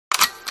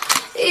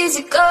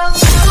easy go.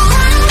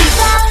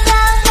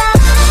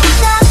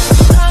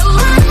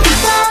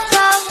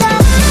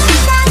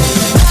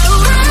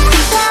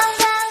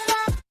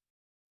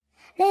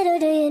 Little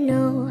do you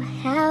know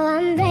how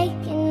I'm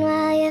breaking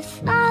while you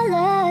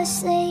fall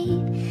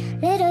asleep.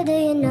 Little do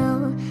you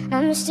know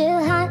I'm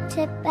still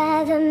haunted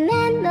by the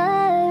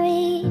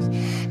memories.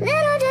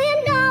 Little do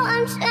you know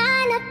I'm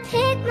trying to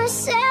pick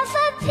myself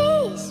up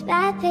piece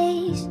by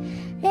piece.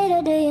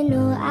 Little do you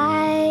know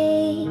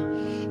I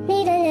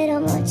need a little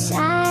more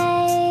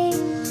time.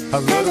 I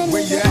love the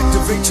way you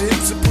activate your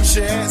hips and push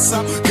your ass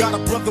out. Got a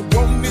brother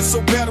wanting it so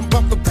bad I'm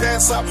about to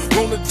pass out.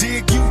 Wanna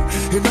dig you,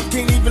 and I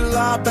can't even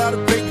lie about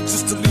it, baby.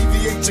 Just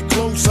alleviate your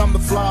clothes, I'm the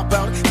fly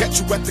about it.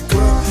 Catch you at the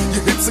club,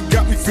 your hips have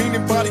got me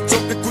feeling. Body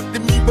talking quick to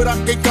me, but I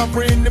can't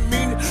comprehend the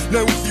meaning.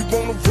 Now if you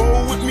wanna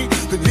roll with me,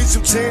 then here's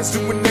your chance.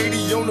 Doing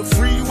 80 on the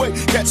freeway,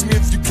 catch me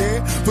if you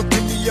can.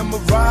 Forgive me, I'm a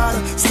rider,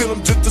 still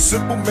I'm just a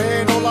simple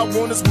man. All I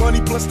want is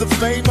money plus the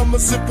fame, I'm a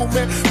simple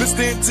man.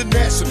 Mr.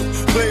 International,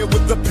 player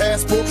with a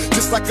passport.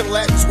 Just like a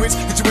Latin switch,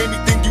 get you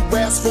anything you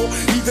ask for.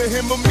 Either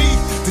him or me,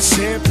 the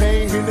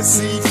champagne,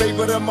 Hennessy.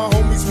 Favorite of my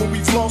homies when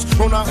we've lost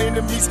on our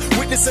enemies.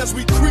 Witness as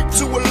we creep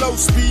to a low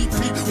speed.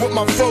 Peep what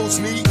my foes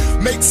need.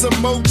 Make some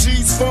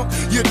emojis funk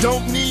you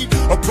don't need.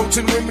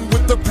 Approaching women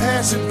with a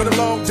passion, been a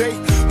long day,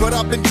 but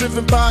I've been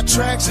driven by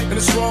attraction in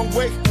a strong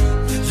way.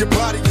 Your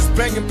body is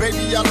banging,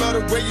 baby, I love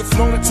the way you're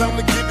flowing. Time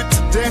to give it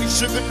to daddy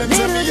sugar. Now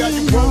tell me how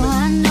you rollin'.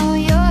 I know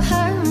you're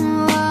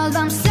hurting while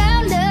I'm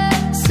sound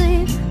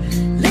asleep.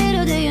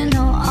 Little do you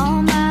know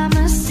all my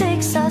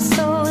mistakes are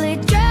slowly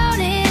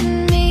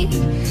drowning me.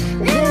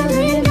 Little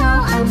do you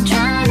know I'm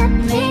trying to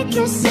pick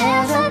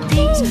yourself up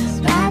piece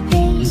by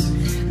piece.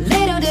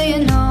 Little do you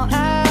know I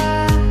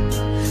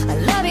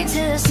love you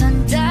till the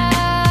sun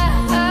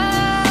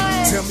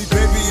dies. Tell me,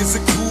 baby, is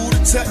it cool to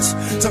touch?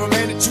 Tell a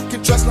man that you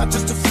can trust, not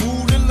just a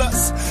fool in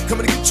lust.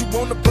 Coming to get you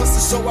on the bus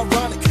is so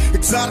ironic.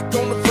 Exotic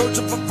on the verge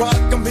of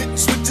erotic. I'm hitting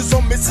switches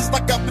on misses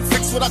like I've been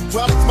fixed with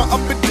hydraulics. My up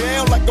and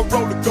down like a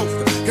roller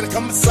coaster. Can I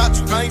come inside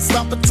you? I ain't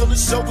stopping till the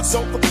show is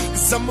over.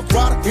 Cause I'm a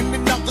rider in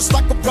and out just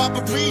like a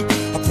robbery.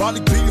 I'll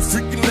probably be a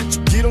freak and let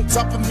you get on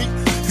top of me.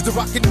 Cause the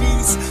rockin'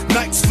 these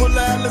nights full of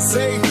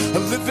Alizé. A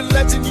living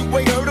legend, you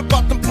ain't heard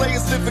about them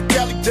players living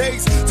Cali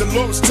days.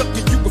 Dolores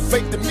Tucker, you were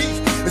fake to me.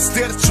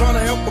 Instead of trying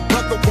to help a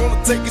brother, wanna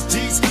take his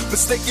G's.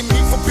 Mistaking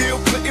me for Bill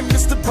Clinton,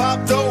 Mr.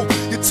 Bob Dole.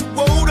 You're too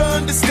old to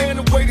understand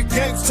the way the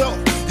game's told.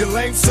 You're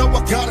lame, so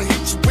I gotta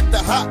hit you with the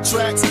hot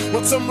tracks.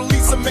 Once I'm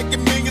released, I'm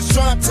making millions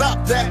trying to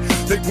top that.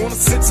 They wanna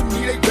censor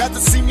me, they'd rather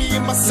see me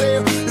in my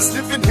cell. It's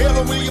living hell,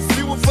 and we a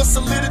few of us a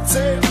little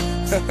tale.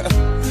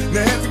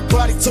 Now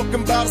everybody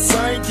talking about us,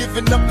 I ain't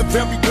giving up. The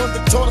very one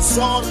that taught us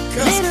all to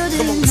cuss.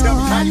 Come on, tell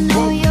me how you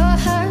roll. You're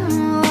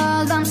hurting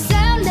while I'm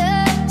sound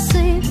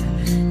asleep.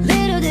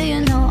 Little do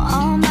you know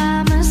all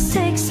my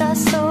mistakes are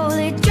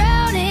slowly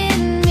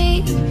drowning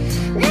me.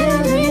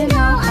 Little do you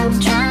know I'm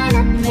trying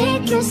to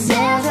pick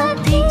yourself up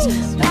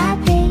piece by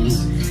piece.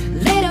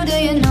 Little do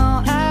you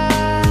know I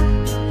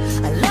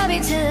love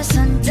you till the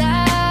sun dies.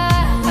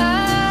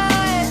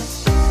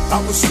 I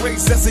was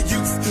raised as a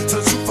youth, tell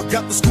the truth, I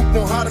got the scoop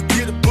on how to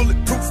get a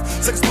bulletproof.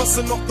 Sex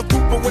busting off the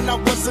roof, but when I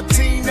was a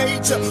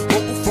teenager,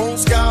 mobile phone,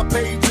 sky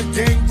pager,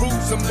 gang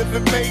rules, I'm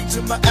living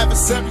major. My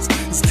adversaries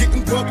is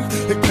getting worried,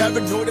 they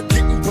paranoid, they're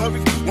getting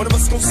worried. One of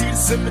us gon' see the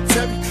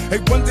cemetery. They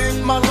wonder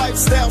if my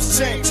lifestyle's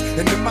changed,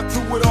 and am I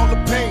through with all the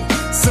pain?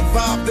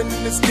 Survived and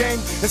in this game,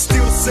 and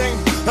still the same.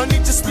 I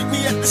need to speak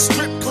me at the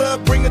strip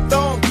club, bring a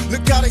thong.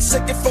 Look how they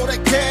shaking for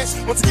that cash,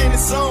 once again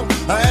it's on.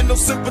 I had no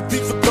sympathy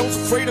for those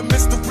afraid of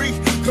mystery.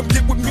 Come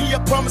get with me, I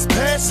promise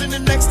passion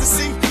and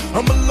ecstasy.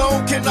 I'm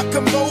alone, can I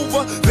come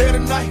over there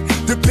tonight?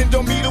 Depend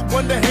on me, the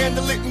one to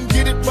handle it and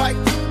get it right.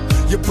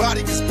 Your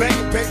body is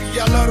banging, baby,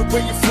 I love the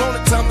way you're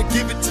flowing. Time to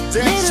give it to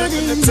daddy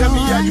sugar. Now tell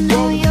me how you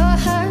rollin'. You're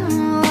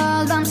hurting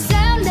while I'm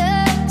sound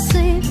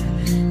asleep.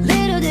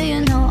 Little do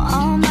you know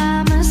all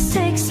my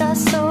mistakes are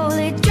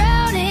slowly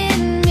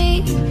drowning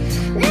me.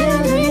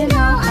 Little do you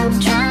know I'm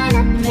trying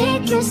to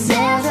pick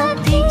yourself up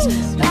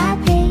piece by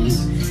piece.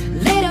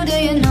 Little do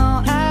you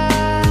know I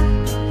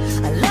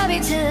love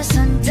you till the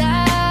sun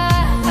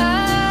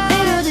dies.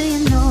 Little do you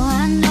know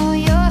I know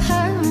you're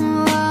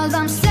hurting while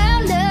I'm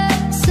sound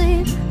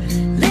asleep.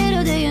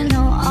 Little do you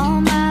know all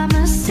my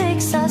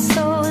mistakes are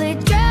slowly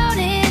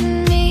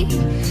drowning me.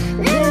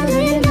 Little do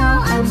you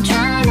know I'm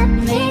trying to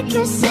pick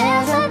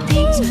yourself up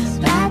piece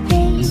by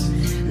piece.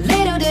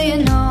 Little do you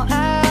know I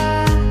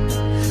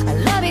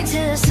love you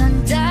till the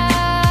sun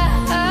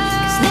dies.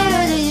 'Cause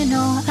little do you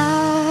know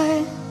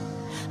I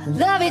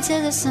love you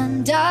till the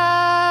sun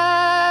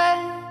dies.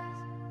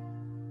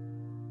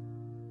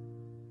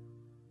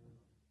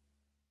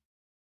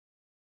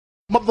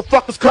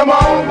 Motherfuckers, come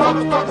on,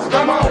 motherfuckers,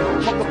 come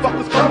on,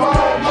 motherfuckers, come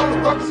on,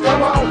 motherfuckers,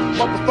 come on,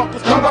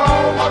 motherfuckers, come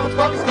on,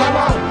 motherfuckers, come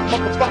on,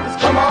 motherfuckers,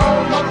 come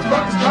on,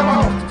 motherfuckers, come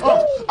on.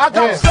 I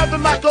got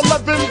 7 Mac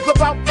 11s,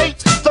 about 8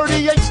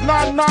 38s,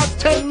 9 9s,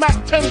 10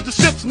 Mac 10s. The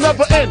shits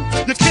never end.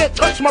 You can't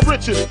touch my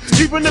riches,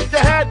 even if you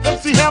had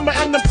MC Hammer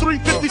and them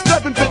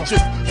 357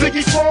 bitches.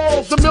 Biggie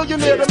Falls, the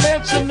millionaire, the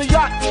mansion, the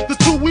yacht, the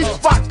 2 weed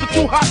spots, the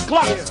 2 hot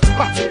clocks.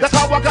 That's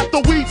how I got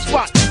the weed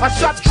spot. I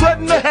shot dread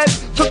in the head,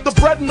 took the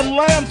bread and the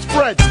lamb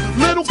spread.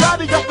 Little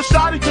Gotti got the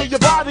shotty to your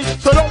body,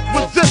 so don't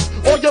resist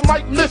or you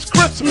might miss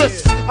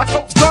Christmas. I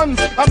tote guns,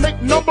 I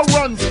make number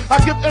runs, I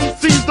give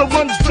MCs the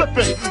runs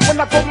dripping. When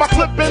I put my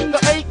clip in the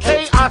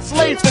AK, I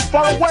slay from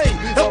far away.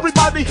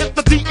 Everybody hit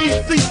the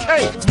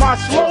DECK. My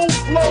slow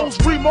flow's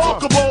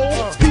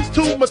remarkable. Peace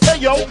to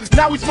Mateo,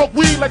 now we smoke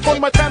weed like Tony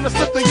Montana,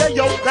 slip the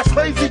yayo. That's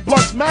crazy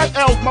blunts, mad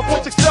L's. My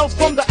voice excels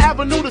from the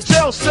avenue to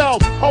jail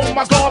cells. Oh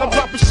my God, I'm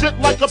dropping shit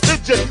like a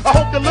pigeon. I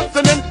hope you're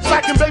listening,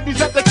 smacking babies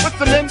that they're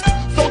christening.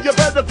 So you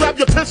better grab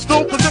your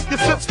pistol, cause if you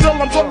sit still,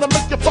 I'm gonna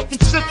make your fucking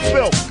shit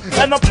spill.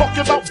 And I'm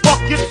talking about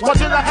buckets, why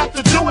did I have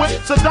to do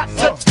it? So that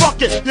said,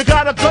 fuck it, you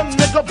got a gun,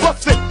 nigga,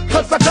 bust it.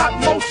 Cause I got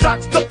more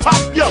shots to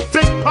pop ya,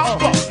 Big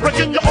Papa,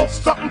 breaking you off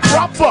something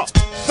proper.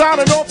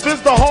 Signing off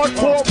is the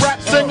hardcore rap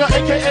singer,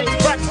 aka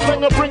crack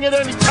slinger, bring it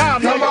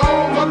anytime. Come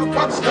on,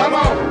 motherfuckers, come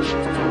on.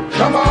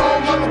 Come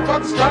on,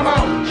 motherfuckers, come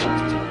on.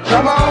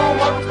 Come on,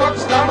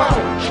 motherfuckers, come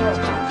on.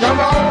 Come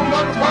on,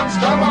 motherfuckers,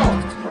 come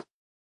on.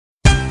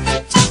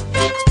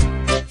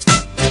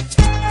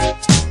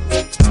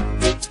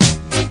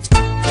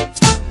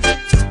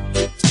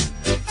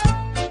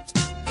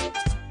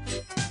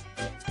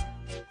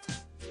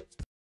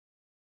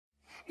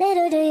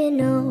 Little do you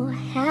know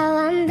how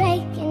I'm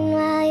breaking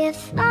while you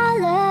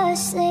fall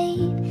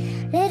asleep.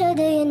 Little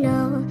do you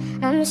know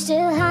I'm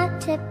still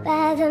haunted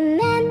by the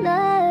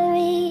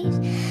memories.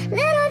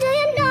 Little do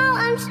you know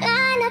I'm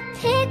trying to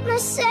pick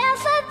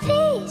myself up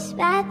piece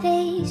by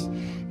piece.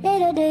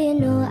 Little do you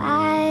know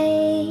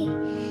I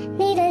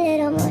need a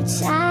little more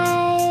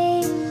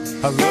time.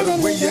 I love the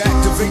way you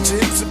activate your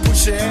hips and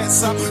push your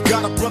ass out.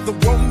 Got a brother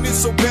wanting it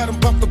so bad I'm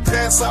about to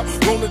pass out.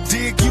 Wanna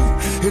dig you,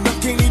 and I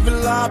can't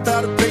even lie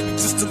about it, baby.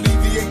 Just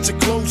alleviate your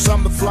clothes,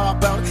 I'm the fly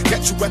about it.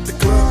 Catch you at the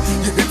club,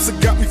 your hips have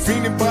got me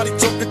feeling. Body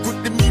talking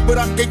quick to me, but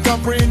I can't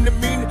comprehend the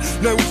meaning.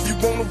 Now if you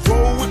wanna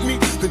roll with me,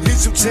 then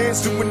here's your chance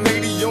to an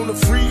 80 on the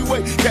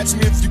freeway. Catch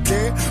me if you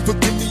can,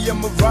 forgive me,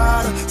 I'm a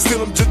rider.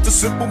 Still I'm just a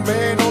simple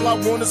man, all I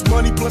want is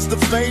money plus the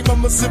fame.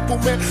 I'm a simple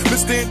man,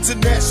 Mr.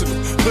 International,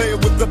 player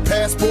with a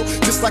passport,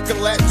 just like a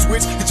Latin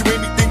switch, get you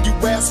anything you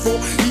ask for,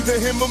 either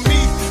him or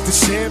me. The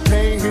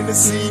champagne,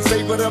 Hennessy,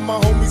 favorite of my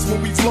homies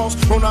when we've lost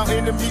on our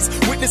enemies.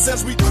 Witness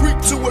as we creep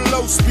to a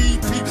low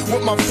speed, peep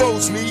what my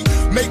foes need.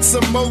 Make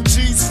some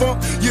emojis funk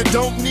you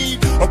don't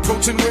need.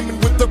 Approaching women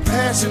with a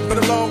passion, but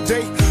a long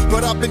day.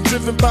 But I've been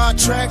driven by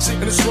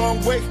attraction in a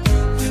strong way.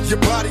 Your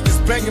body is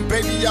banging,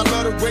 baby, I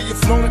love the way you're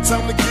flowing.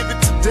 Time to give it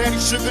to daddy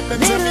sugar, now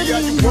tell me how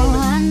you want it.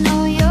 I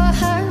know you're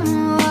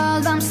hurting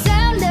while I'm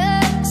sound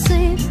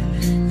asleep.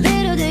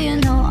 Little do you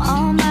know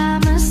all my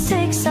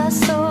mistakes are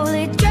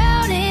slowly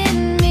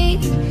drowning me.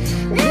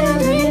 Little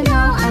do you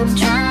know I'm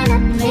trying to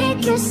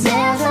pick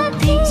yourself up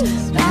piece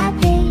by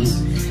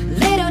piece.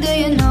 Little do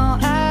you know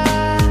I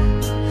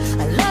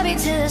love you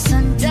till the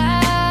sun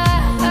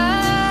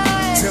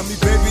dies. Tell me,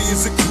 baby,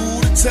 is it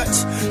cool to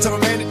touch? Tell a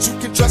man that you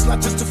can trust,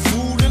 not just a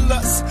fool in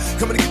lust.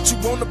 Coming to get you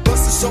on the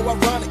bus is so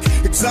ironic.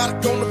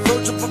 Exotic on the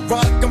verge of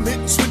erotic. I'm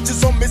hitting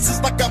switches on misses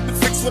like I've been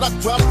fixed with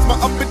hydraulics. My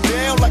up and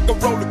down like a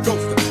roller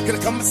coaster. Can I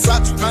come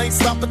inside you? I ain't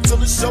stopping till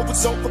the show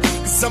is over.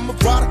 Cause I'm a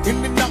rider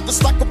in and out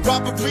just like a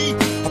robbery.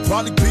 I'll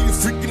probably be a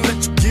freak and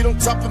let you get on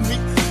top of me.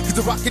 Cause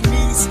the rockin'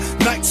 these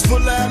nights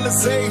full of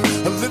Alizé.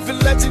 A living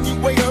legend, you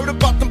ain't heard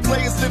about them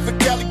players living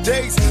Cali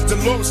days.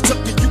 Dolores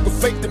Tucker, you were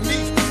fake to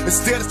me.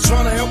 Instead of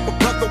trying to help a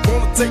brother,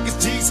 wanna take his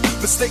G's.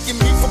 Mistaking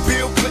me for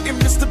Bill Clinton,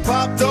 Mr.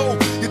 Bob Dole.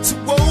 You're too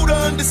old to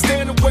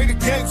understand the way the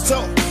game's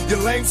told. You're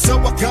lame, so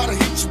I gotta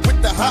hit you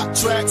with the hot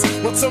tracks.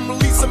 Once I'm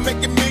released, I'm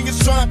making millions,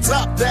 trying to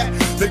top that.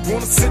 They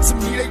wanna censor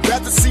me, they'd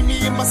rather see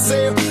me in my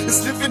cell.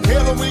 It's living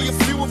hell, and we a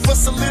few of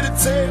us a little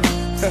tale.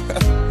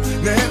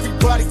 Now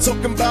everybody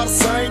talking about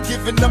us, I ain't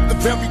giving up. The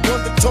very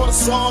one that taught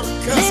us all to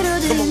cuss.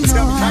 Come on,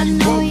 tell me how you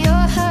know want.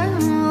 you're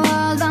hurting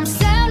while I'm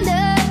sound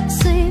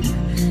asleep.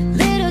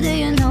 Little do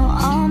you know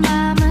all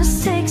my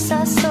mistakes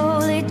are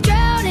slowly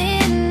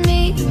drowning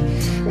me.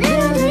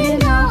 Little do you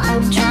know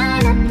I'm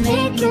trying to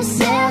pick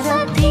yourself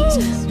up piece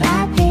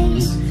by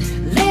piece.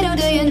 Little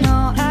do you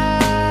know I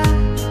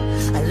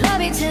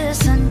love you till the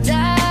sun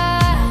dies.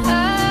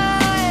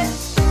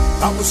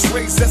 I was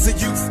raised as a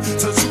youth,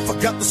 tell the truth, I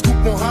got the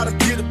scoop on how to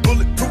get it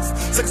bulletproof.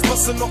 Sex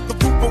busting off the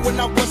roof, but when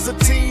I was a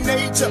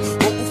teenager,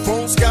 mobile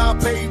phone, sky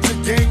pager,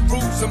 gang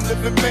rules, I'm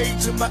living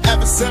major. My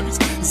adversaries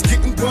is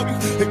getting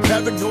worried, they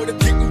paranoid, they're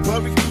getting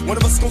worried. One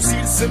of us gon' see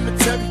the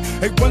cemetery.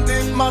 They wonder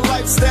if my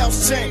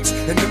lifestyle's changed,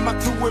 and am I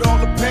through with all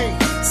the pain?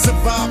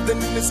 Survived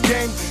and in this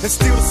game, and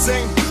still the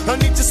same.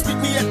 Honey, just meet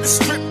me at the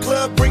strip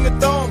club, bring a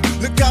thong.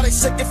 Look how they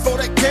shaking for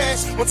that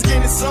cash, once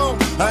again it's on.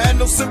 I had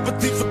no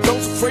sympathy for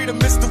those afraid of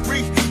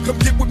mystery. Come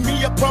get with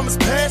me, I promise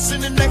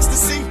passion and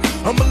ecstasy.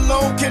 I'm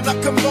alone, can I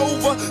come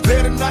over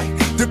there tonight?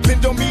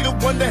 Depend on me, the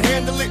one to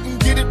handle it and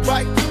get it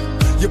right.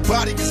 Your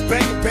body is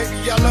banging,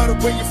 baby, I love the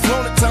way you're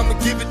flowing. Time to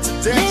give it to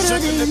daddy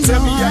sugar, and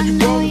tell me how you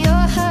roll.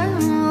 You're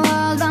hurting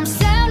while I'm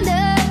sound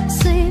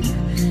asleep.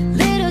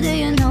 Little do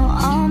you know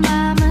all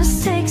my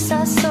mistakes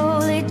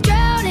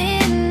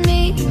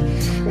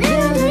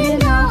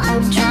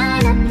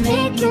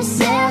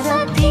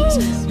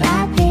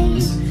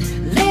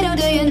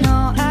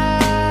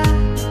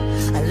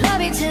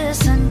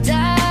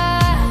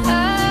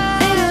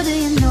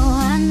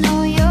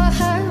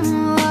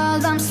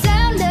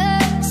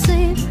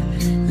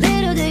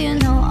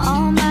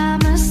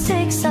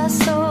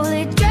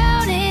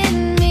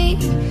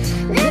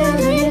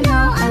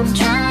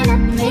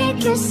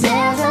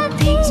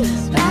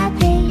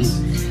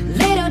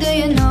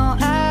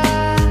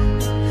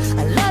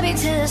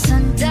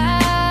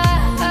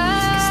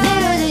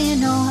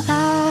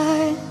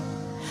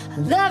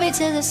story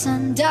till the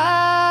sun dies.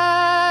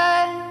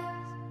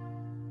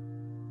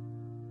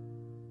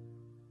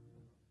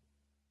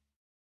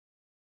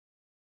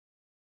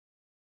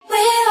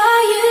 Where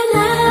are you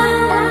now?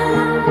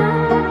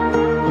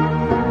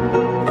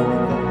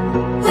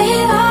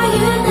 Where are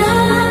you now?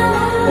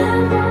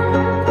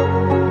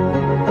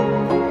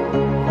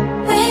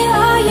 Where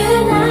are you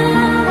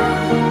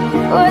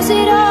now? Was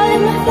it all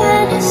in my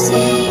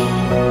fantasy?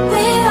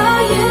 Where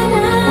are you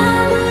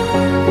now?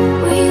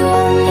 Were you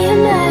only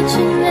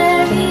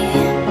imaginary?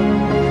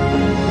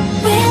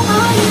 Where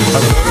are you now? I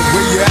love the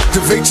way you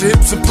activate your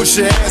hips and push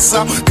your ass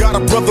out. Got a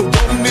brother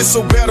wanting it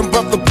so bad I'm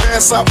about to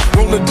pass out.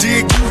 Wanna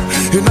dig you,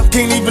 and I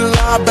can't even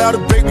lie about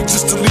it, baby.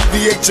 Just to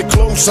alleviate your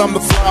clothes, I'm the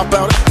fly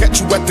about it.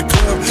 Catch you at the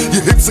club,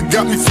 your hips have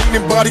got me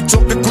feeling. Body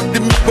talking quick to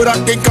me, but I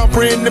can't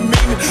comprehend the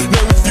meaning.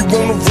 Now if you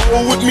wanna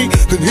roll with me,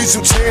 then here's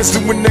your chance.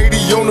 Doing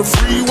 80 on the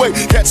freeway,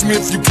 catch me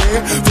if you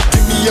can.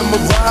 Forgive me, I'm a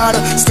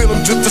rider, still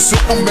I'm just a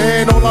simple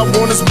man. All I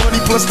want is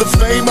money plus the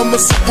fame, I'm a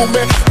simple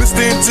man.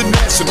 Mr.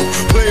 International,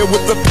 player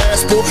with a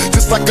passport,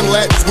 just like a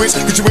Latin switch.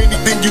 Get you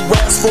anything you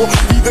ask for,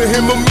 either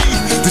him or me.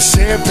 The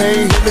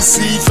champagne,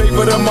 Hennessy,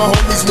 favorite of my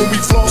homies when we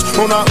floss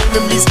on our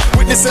enemies.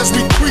 Witness as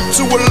we creep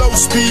to a low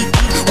speed.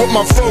 What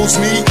my foes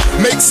need,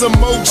 make some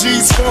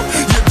emojis for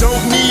you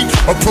don't need.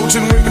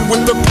 Approaching women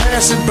with a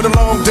passion, been a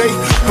long day,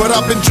 but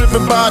I've been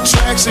driven by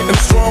attraction in a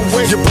strong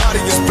way. Your body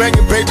is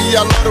banging, baby,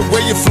 I love the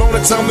way you're flowing.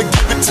 It's time to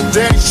give it to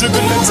Daddy Sugar.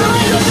 Now tell me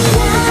how you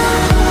want it.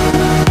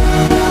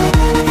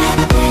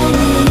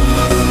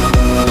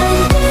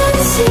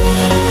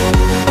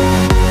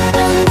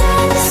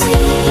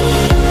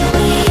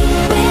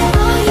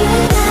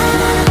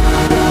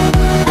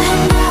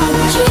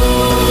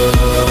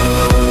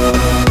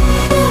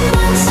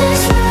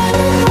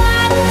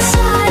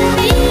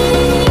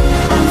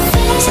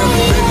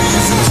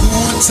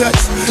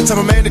 Type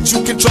of man that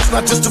you can trust,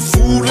 not just a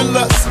fool in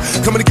lust.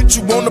 Coming to get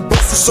you on the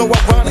bus is so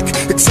ironic.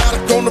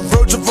 Exotic on the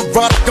verge of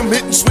erotic. I'm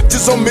hitting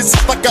switches on misses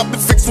like I've been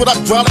fixed with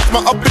hydraulics.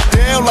 My up and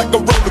down like a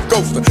roller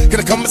coaster.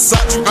 Can I come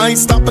inside you? I ain't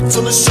stopping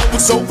till the show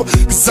is over.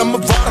 Cause I'm a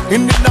rider,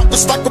 in and out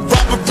just like a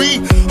robbery.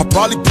 I'll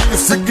probably be a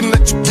freak and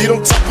let you get on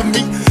top of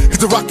me.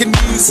 Cause the rockin'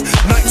 these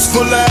nights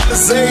full of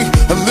Alizé.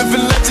 A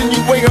living legend,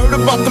 you ain't heard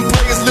about them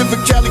players living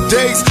Cali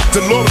days.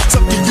 The Lord is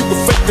tucking you were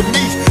fake to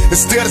me.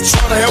 Instead of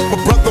trying to help a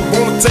brother,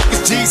 wanna take his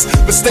G's.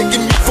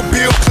 Mistaking me for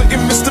Bill Clinton,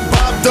 Mr.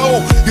 Bob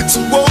Dole. You're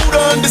too old to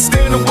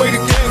understand the way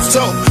the game's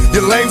told.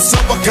 You're lame, so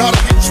I gotta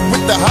hit you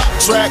with the hot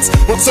tracks.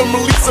 Once I'm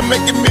released, I'm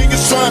making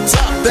millions trying to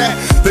top that.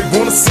 They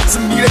wanna censor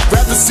me, they'd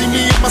rather see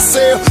me in my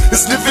cell.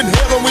 It's living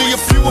hell, only a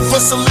few of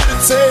us a little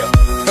tale.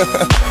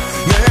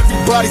 Now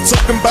everybody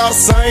talking about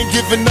us, I ain't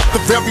giving up the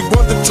very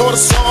one that taught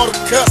us all to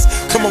cuss.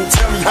 Come on,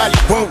 tell me how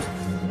you want it.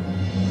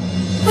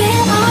 Where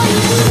are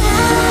you now?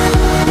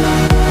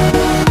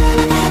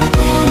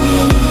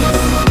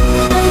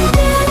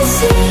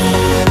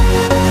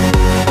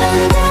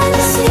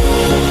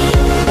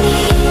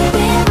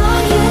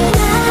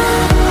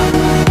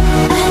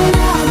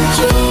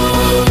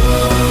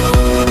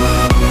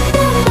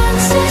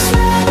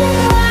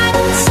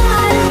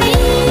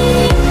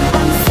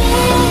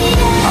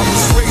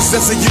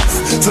 As a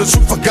youth, to the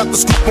truth, I got the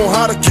scoop on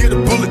how to get a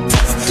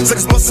bulletproof.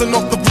 Seconds busting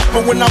off the roof,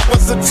 but when I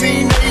was a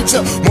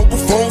teenager, mobile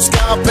phone,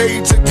 sky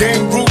pager,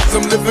 gang rules,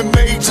 I'm living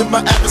major.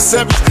 My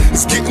adversaries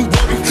is getting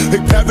worried,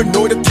 they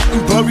paranoid of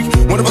getting buried.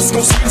 One of us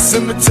gon' see the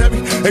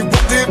cemetery. They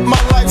wonder if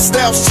my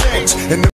lifestyle's changed. And